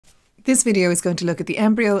This video is going to look at the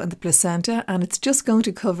embryo and the placenta, and it's just going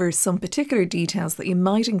to cover some particular details that you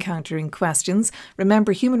might encounter in questions.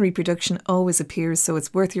 Remember, human reproduction always appears, so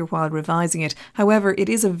it's worth your while revising it. However, it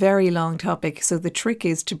is a very long topic, so the trick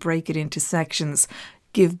is to break it into sections.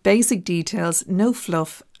 Give basic details, no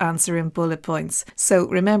fluff, answer in bullet points. So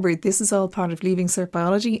remember, this is all part of Leaving Cert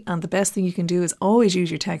Biology, and the best thing you can do is always use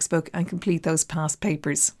your textbook and complete those past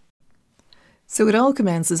papers. So it all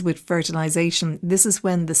commences with fertilisation. This is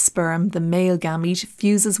when the sperm, the male gamete,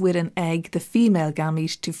 fuses with an egg, the female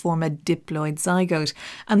gamete, to form a diploid zygote.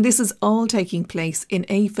 And this is all taking place in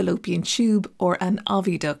a fallopian tube or an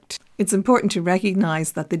oviduct. It's important to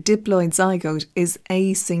recognise that the diploid zygote is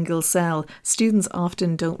a single cell. Students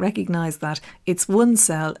often don't recognise that. It's one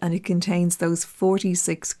cell and it contains those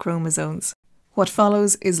 46 chromosomes. What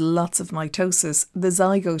follows is lots of mitosis. The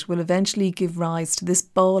zygote will eventually give rise to this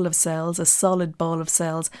ball of cells, a solid ball of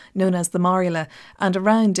cells known as the morula, and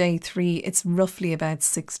around day 3 it's roughly about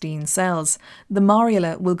 16 cells. The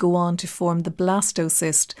morula will go on to form the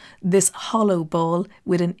blastocyst, this hollow ball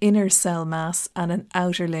with an inner cell mass and an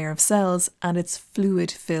outer layer of cells, and it's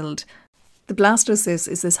fluid filled. The blastocyst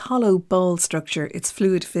is this hollow ball structure, it's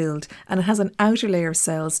fluid filled, and it has an outer layer of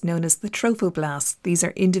cells known as the trophoblasts. These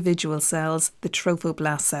are individual cells, the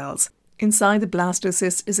trophoblast cells. Inside the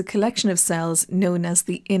blastocyst is a collection of cells known as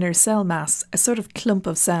the inner cell mass, a sort of clump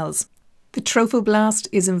of cells. The trophoblast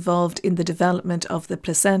is involved in the development of the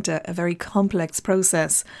placenta, a very complex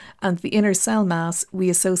process, and the inner cell mass we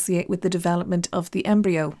associate with the development of the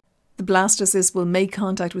embryo. The blastocyst will make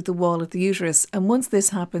contact with the wall of the uterus, and once this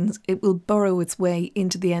happens, it will burrow its way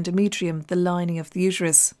into the endometrium, the lining of the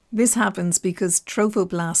uterus. This happens because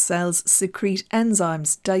trophoblast cells secrete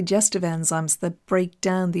enzymes, digestive enzymes that break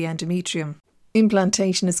down the endometrium.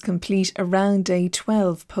 Implantation is complete around day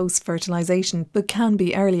 12 post-fertilisation, but can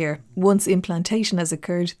be earlier. Once implantation has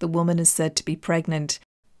occurred, the woman is said to be pregnant.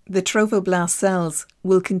 The trophoblast cells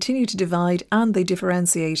will continue to divide and they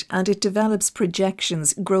differentiate, and it develops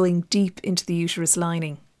projections growing deep into the uterus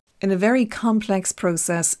lining. In a very complex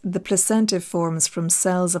process, the placenta forms from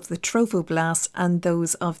cells of the trophoblast and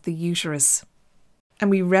those of the uterus. And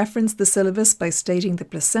we reference the syllabus by stating the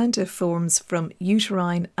placenta forms from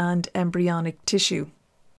uterine and embryonic tissue.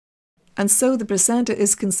 And so the placenta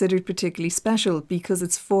is considered particularly special because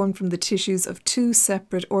it's formed from the tissues of two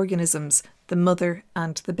separate organisms, the mother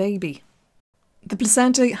and the baby. The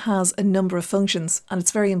placenta has a number of functions, and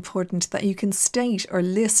it's very important that you can state or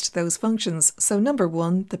list those functions. So number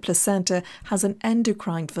 1, the placenta has an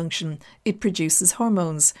endocrine function. It produces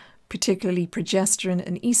hormones, particularly progesterone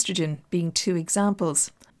and estrogen being 2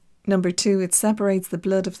 examples. Number 2, it separates the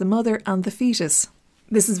blood of the mother and the fetus.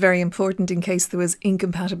 This is very important in case there was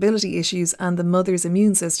incompatibility issues and the mother's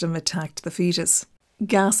immune system attacked the fetus.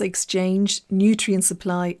 Gas exchange, nutrient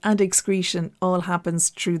supply and excretion all happens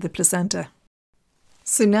through the placenta.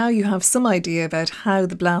 So now you have some idea about how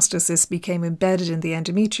the blastocyst became embedded in the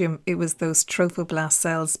endometrium. It was those trophoblast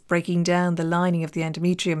cells breaking down the lining of the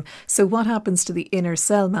endometrium. So what happens to the inner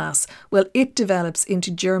cell mass? Well, it develops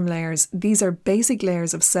into germ layers. These are basic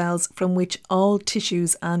layers of cells from which all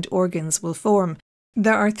tissues and organs will form.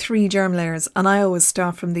 There are 3 germ layers, and I always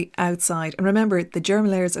start from the outside. And remember, the germ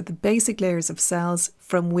layers are the basic layers of cells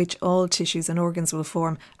from which all tissues and organs will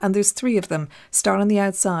form. And there's 3 of them. Start on the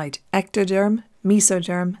outside: ectoderm,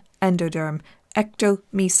 mesoderm, endoderm. Ecto,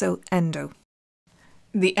 meso, endo.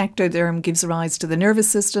 The ectoderm gives rise to the nervous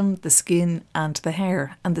system, the skin and the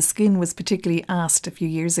hair, and the skin was particularly asked a few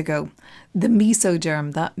years ago. The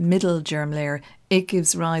mesoderm, that middle germ layer, it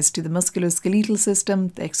gives rise to the musculoskeletal system,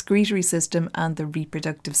 the excretory system and the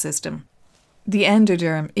reproductive system. The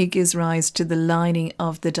endoderm, it gives rise to the lining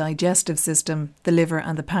of the digestive system, the liver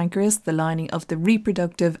and the pancreas, the lining of the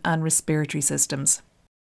reproductive and respiratory systems.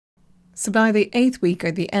 So by the 8th week,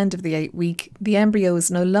 or the end of the 8th week, the embryo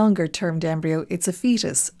is no longer termed embryo, it's a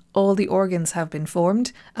fetus. All the organs have been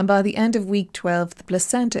formed, and by the end of week 12 the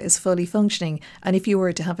placenta is fully functioning, and if you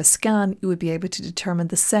were to have a scan you would be able to determine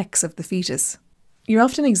the sex of the fetus. You're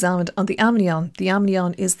often examined on the amnion. The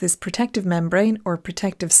amnion is this protective membrane or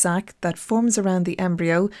protective sac that forms around the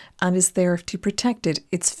embryo and is there to protect it.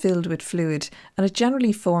 It's filled with fluid, and it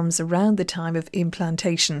generally forms around the time of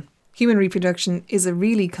implantation. Human reproduction is a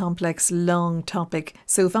really complex, long topic,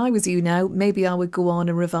 so if I was you now, maybe I would go on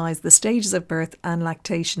and revise the stages of birth and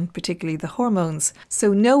lactation, particularly the hormones.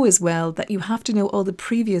 So know as well that you have to know all the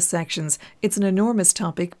previous sections. It's an enormous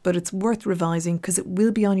topic, but it's worth revising because it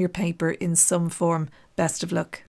will be on your paper in some form. Best of luck.